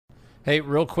Hey,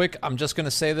 real quick, I'm just going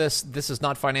to say this. This is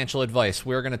not financial advice.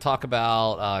 We're going to talk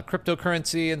about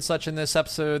cryptocurrency and such in this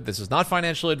episode. This is not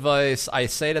financial advice. I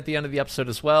say it at the end of the episode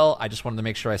as well. I just wanted to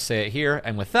make sure I say it here.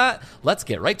 And with that, let's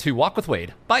get right to Walk with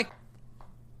Wade. Bye.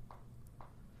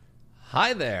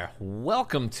 Hi there.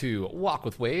 Welcome to Walk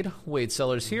with Wade. Wade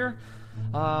Sellers here.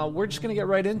 We're just going to get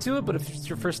right into it, but if it's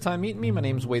your first time meeting me, my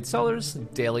name is Wade Sellers.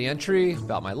 Daily entry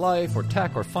about my life or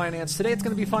tech or finance. Today it's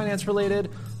going to be finance related.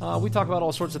 We talk about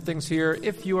all sorts of things here.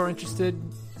 If you are interested,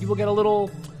 you will get a little,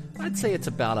 I'd say it's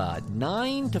about a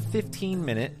 9 to 15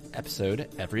 minute episode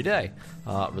every day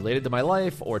related to my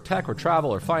life or tech or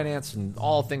travel or finance and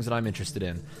all things that I'm interested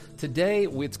in. Today,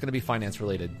 it's going to be finance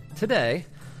related. Today,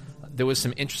 there was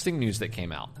some interesting news that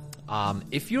came out.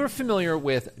 If you're familiar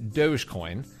with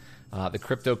Dogecoin, the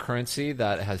cryptocurrency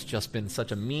that has just been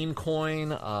such a meme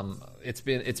coin. It's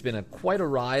been quite a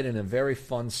ride and a very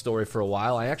fun story for a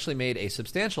while. I actually made a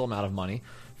substantial amount of money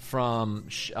from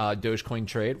Dogecoin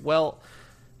trade. Well,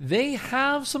 they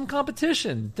have some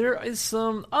competition. There is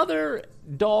some other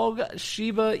dog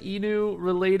Shiba Inu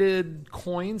related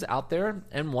coins out there,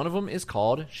 and one of them is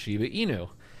called Shiba Inu.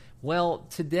 Well,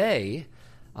 today,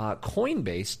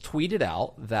 Coinbase tweeted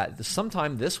out that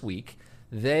sometime this week,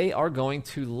 they are going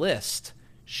to list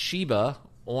Shiba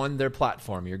on their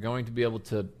platform. You're going to be able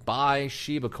to buy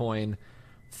Shiba coin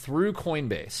through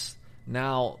Coinbase.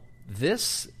 Now,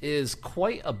 this is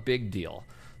quite a big deal.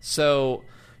 So,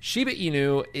 Shiba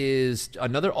Inu is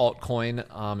another altcoin.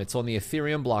 It's on the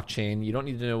Ethereum blockchain. You don't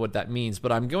need to know what that means,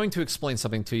 but I'm going to explain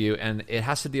something to you, and it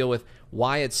has to deal with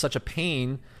why it's such a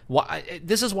pain.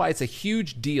 This is why it's a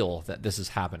huge deal that this is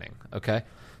happening, okay?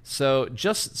 So,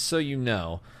 just so you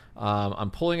know,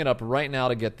 I'm pulling it up right now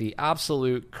to get the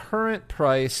absolute current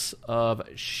price of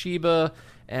Shiba.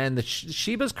 And the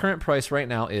Shiba's current price right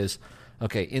now is,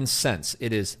 okay, in cents,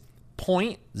 it is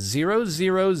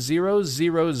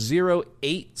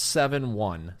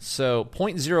 0.0000871. So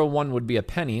 0.01 would be a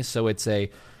penny. So it's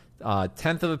a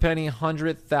tenth of a penny,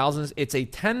 100,000. It's a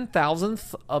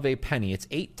 10,000th of a penny. It's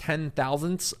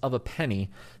 8/10,000ths of a penny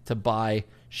to buy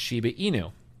Shiba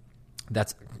Inu.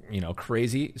 That's,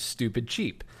 crazy, stupid,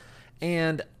 cheap.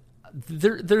 And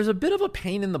there's a bit of a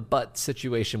pain in the butt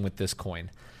situation with this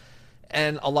coin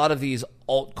and a lot of these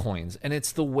altcoins, and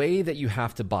it's the way that you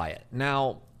have to buy it.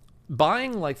 Now,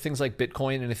 buying like things like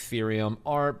Bitcoin and Ethereum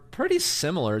are pretty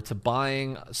similar to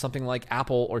buying something like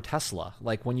Apple or Tesla,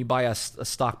 like when you buy a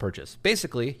stock purchase.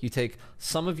 Basically, you take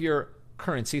some of your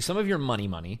currency, some of your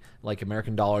money, like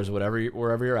American dollars or whatever,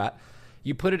 wherever you're at,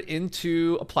 you put it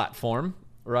into a platform,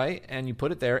 right? And you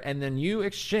put it there, and then you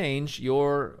exchange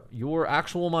your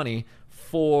actual money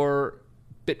for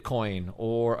Bitcoin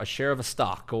or a share of a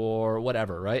stock or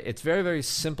whatever, right? It's very, very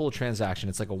simple transaction.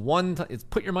 It's like it's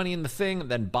put your money in the thing,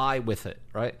 then buy with it,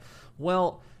 right?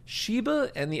 Well,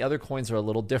 Shiba and the other coins are a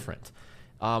little different.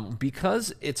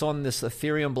 Because it's on this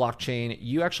Ethereum blockchain,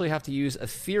 you actually have to use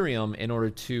Ethereum in order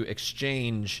to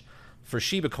exchange for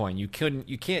Shiba coin. You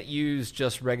can't use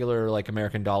just regular like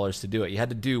American dollars to do it. You had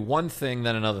to do one thing,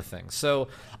 then another thing. So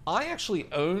I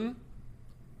actually own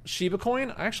Shiba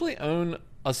coin. I actually own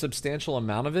a substantial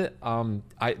amount of it.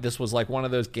 This was like one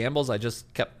of those gambles. I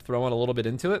just kept throwing a little bit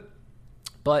into it.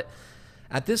 But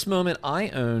at this moment, I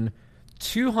own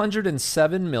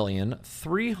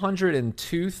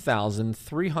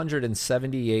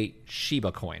 207,302,378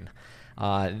 Shiba coin.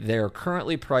 They're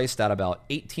currently priced at about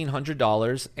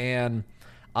 $1,800, and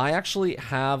I actually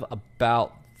have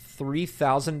about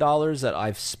 $3,000 that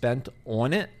I've spent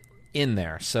on it in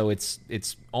there. So it's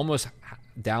almost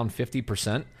down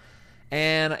 50%.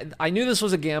 And I knew this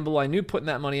was a gamble. I knew putting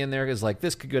that money in there is like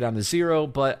this could go down to zero,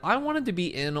 but I wanted to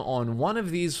be in on one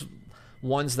of these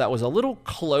ones that was a little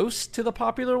close to the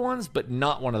popular ones, but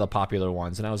not one of the popular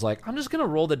ones. And I was like, I'm just going to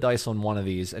roll the dice on one of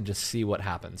these and just see what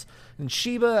happens. And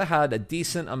Shiba had a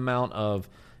decent amount of,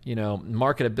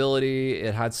 marketability.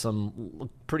 It had some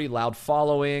pretty loud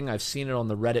following. I've seen it on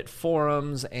the Reddit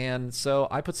forums. And so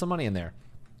I put some money in there.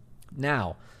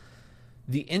 Now,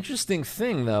 the interesting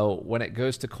thing, though, when it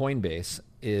goes to Coinbase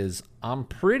is I'm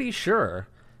pretty sure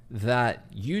that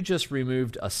you just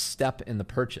removed a step in the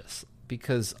purchase,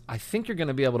 because I think you're going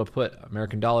to be able to put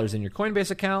American dollars in your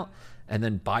Coinbase account and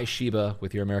then buy Shiba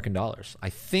with your American dollars. I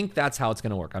think that's how it's going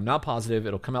to work. I'm not positive.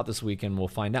 It'll come out this week and we'll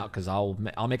find out, because I'll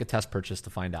make a test purchase to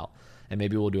find out, and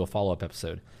maybe we'll do a follow-up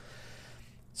episode.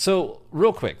 So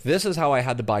real quick, this is how I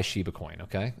had to buy Shiba coin,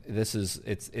 okay?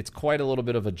 It's quite a little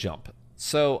bit of a jump.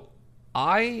 So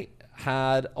I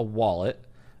had a wallet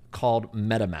called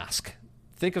MetaMask.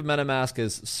 Think of MetaMask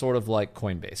as sort of like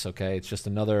Coinbase, okay? It's just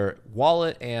another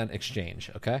wallet and exchange,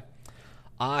 okay?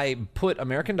 I put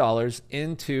American dollars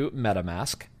into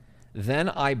MetaMask, Then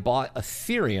I bought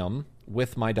Ethereum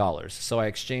with my dollars. So I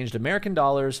exchanged American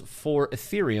dollars for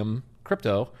Ethereum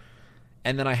crypto,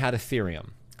 and then I had Ethereum.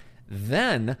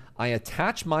 Then I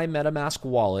attach my MetaMask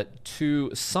wallet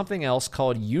to something else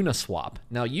called Uniswap.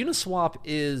 Now, Uniswap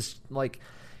is like,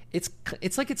 it's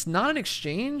like it's not an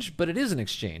exchange, but it is an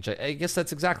exchange. I guess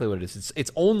that's exactly what it is.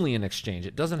 It's only an exchange.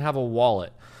 It doesn't have a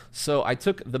wallet. So I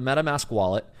took the MetaMask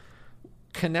wallet,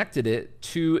 connected it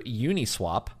to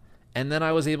Uniswap, and then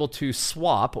I was able to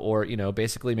swap, or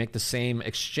basically make the same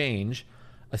exchange,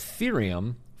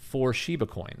 Ethereum for Shiba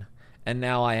coin. And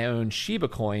now I own Shiba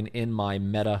coin in my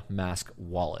MetaMask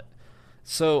wallet.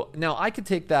 So now I could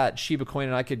take that Shiba coin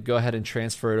and I could go ahead and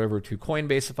transfer it over to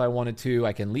Coinbase if I wanted to.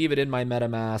 I can leave it in my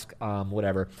MetaMask,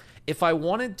 whatever. If I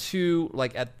wanted to,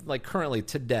 like currently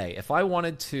today, if I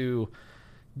wanted to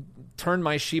turn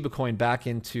my Shiba coin back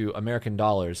into American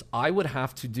dollars, I would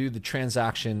have to do the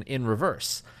transaction in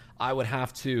reverse. I would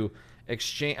have to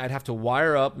exchange. I'd have to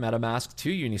wire up MetaMask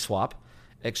to Uniswap,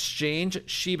 exchange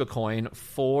Shiba coin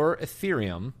for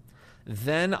Ethereum.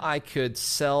 Then I could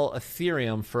sell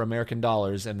Ethereum for American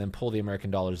dollars and then pull the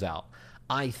American dollars out.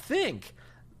 I'm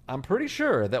pretty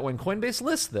sure that when Coinbase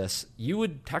lists this, you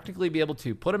would technically be able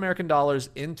to put American dollars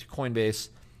into Coinbase,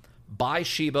 buy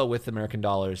Shiba with American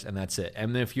dollars, and that's it.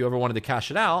 And then if you ever wanted to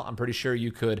cash it out, I'm pretty sure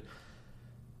you could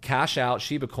cash out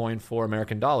Shiba coin for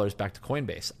American dollars back to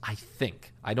Coinbase. I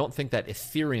don't think that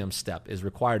Ethereum step is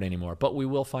required anymore, but we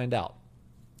will find out.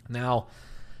 Now,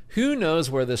 who knows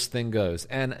where this thing goes?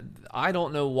 And I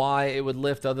don't know why it would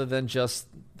lift other than just,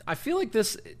 I feel like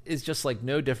this is just like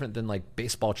no different than like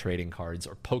baseball trading cards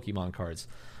or Pokemon cards.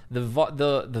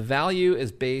 The value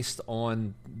is based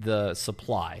on the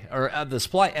supply, or the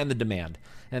supply and the demand,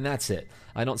 and that's it.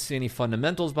 I don't see any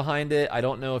fundamentals behind it. I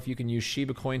don't know if you can use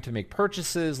Shiba coin to make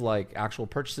purchases, like actual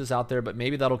purchases out there, but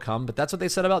maybe that'll come. But that's what they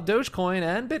said about Dogecoin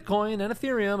and Bitcoin and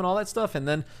Ethereum and all that stuff. And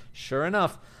then sure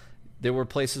enough, there were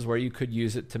places where you could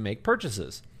use it to make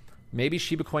purchases. Maybe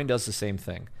Shiba coin does the same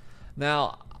thing.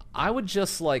 Now, I would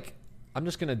just I'm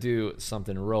just going to do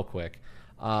something real quick.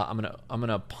 I'm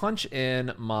gonna punch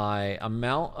in my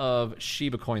amount of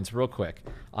Shiba coins real quick.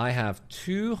 I have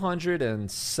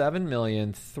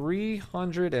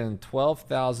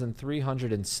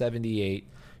 207,312,378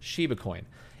 Shiba coin.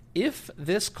 If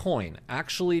this coin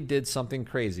actually did something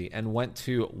crazy and went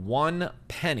to 1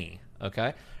 penny,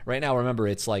 okay? Right now, remember,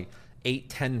 it's like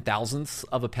 8/10,000ths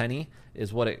of a penny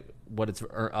is what it's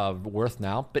worth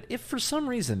now. But if for some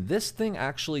reason this thing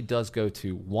actually does go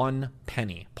to 1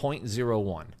 penny,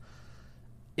 0.01,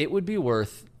 it would be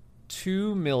worth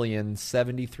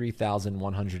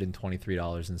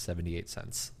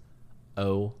 $2,073,123.78.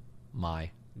 Oh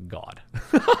my God.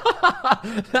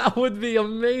 That would be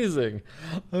amazing.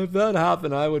 If that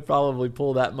happened, I would probably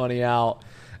pull that money out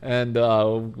and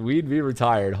we'd be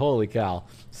retired. Holy cow.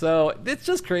 So it's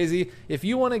just crazy. If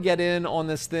you want to get in on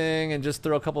this thing and just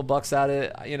throw a couple bucks at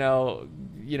it,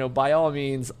 by all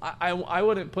means, I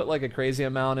wouldn't put like a crazy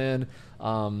amount in.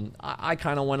 I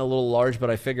kind of went a little large,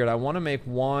 but I figured I want to make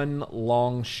one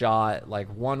long shot, like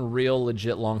one real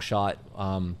legit long shot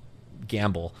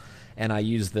gamble. And I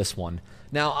used this one.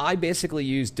 Now, I basically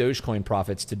used Dogecoin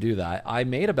profits to do that. I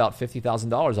made about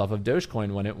 $50,000 off of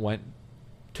Dogecoin when it went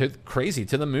to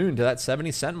the moon, to that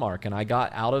 70-cent mark. And I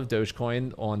got out of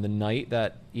Dogecoin on the night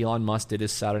that Elon Musk did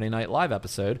his Saturday Night Live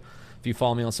episode. If you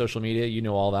follow me on social media, you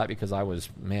know all that because I was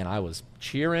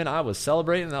cheering, I was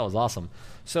celebrating. That was awesome.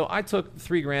 So I took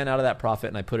 $3,000 out of that profit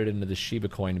and I put it into the Shiba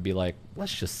coin to be like,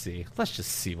 let's just see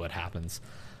what happens.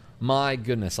 My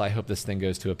goodness, I hope this thing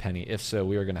goes to a penny. If so,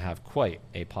 we are going to have quite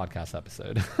a podcast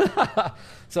episode.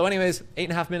 So anyways,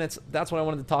 8.5 minutes. That's what I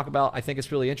wanted to talk about. I think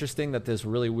it's really interesting that this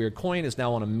really weird coin is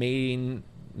now on a main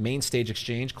stage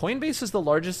exchange. Coinbase is the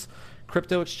largest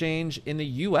crypto exchange in the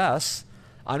U.S.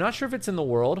 I'm not sure if it's in the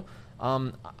world.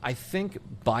 I think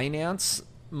Binance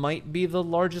might be the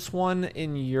largest one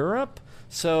in Europe.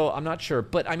 So I'm not sure,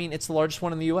 but I mean, it's the largest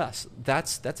one in the U.S.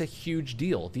 That's a huge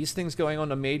deal. These things going on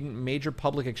to major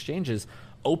public exchanges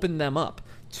open them up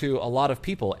to a lot of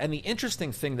people. And the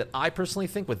interesting thing that I personally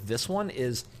think with this one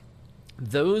is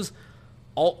those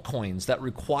altcoins that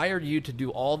required you to do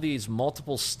all these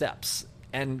multiple steps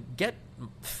and get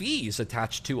fees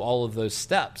attached to all of those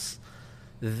steps,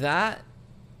 that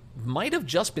might have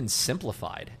just been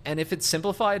simplified. And if it's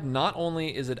simplified, not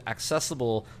only is it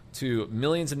accessible to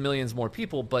millions and millions more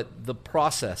people, but the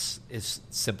process is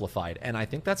simplified. And I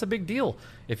think that's a big deal.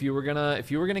 If you were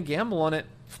gonna gamble on it,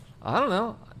 I don't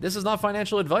know. This is not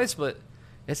financial advice, but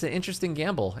it's an interesting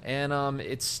gamble. And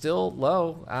it's still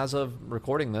low as of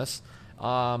recording this.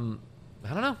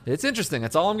 I don't know. It's interesting.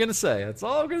 That's all I'm going to say. It's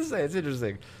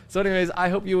interesting. So anyways, I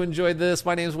hope you enjoyed this.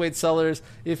 My name is Wade Sellers.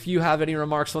 If you have any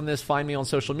remarks on this, find me on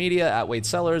social media at Wade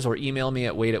Sellers or email me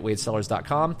at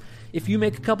wade@wadesellers.com. If you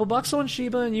make a couple bucks on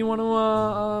Shiba and you want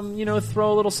to,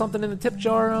 throw a little something in the tip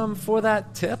jar for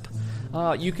that tip,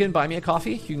 you can buy me a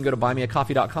coffee. You can go to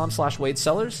buymeacoffee.com/Wade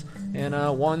Sellers. And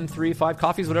 1, 3, 5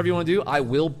 coffees, whatever you want to do, I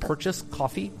will purchase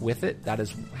coffee with it. That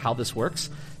is how this works.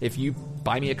 If you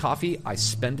buy me a coffee, I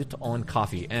spend it on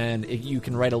coffee. And if you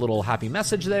can write a little happy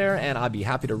message there, and I'd be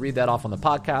happy to read that off on the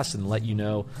podcast and let you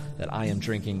know that I am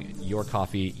drinking your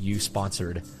coffee. You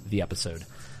sponsored the episode.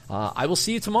 I will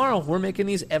see you tomorrow. We're making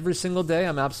these every single day.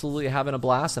 I'm absolutely having a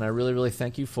blast, and I really, really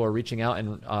thank you for reaching out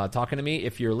and talking to me.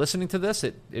 If you're listening to this,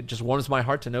 it just warms my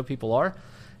heart to know people are.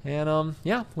 And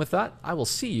with that, I will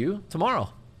see you tomorrow.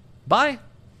 Bye.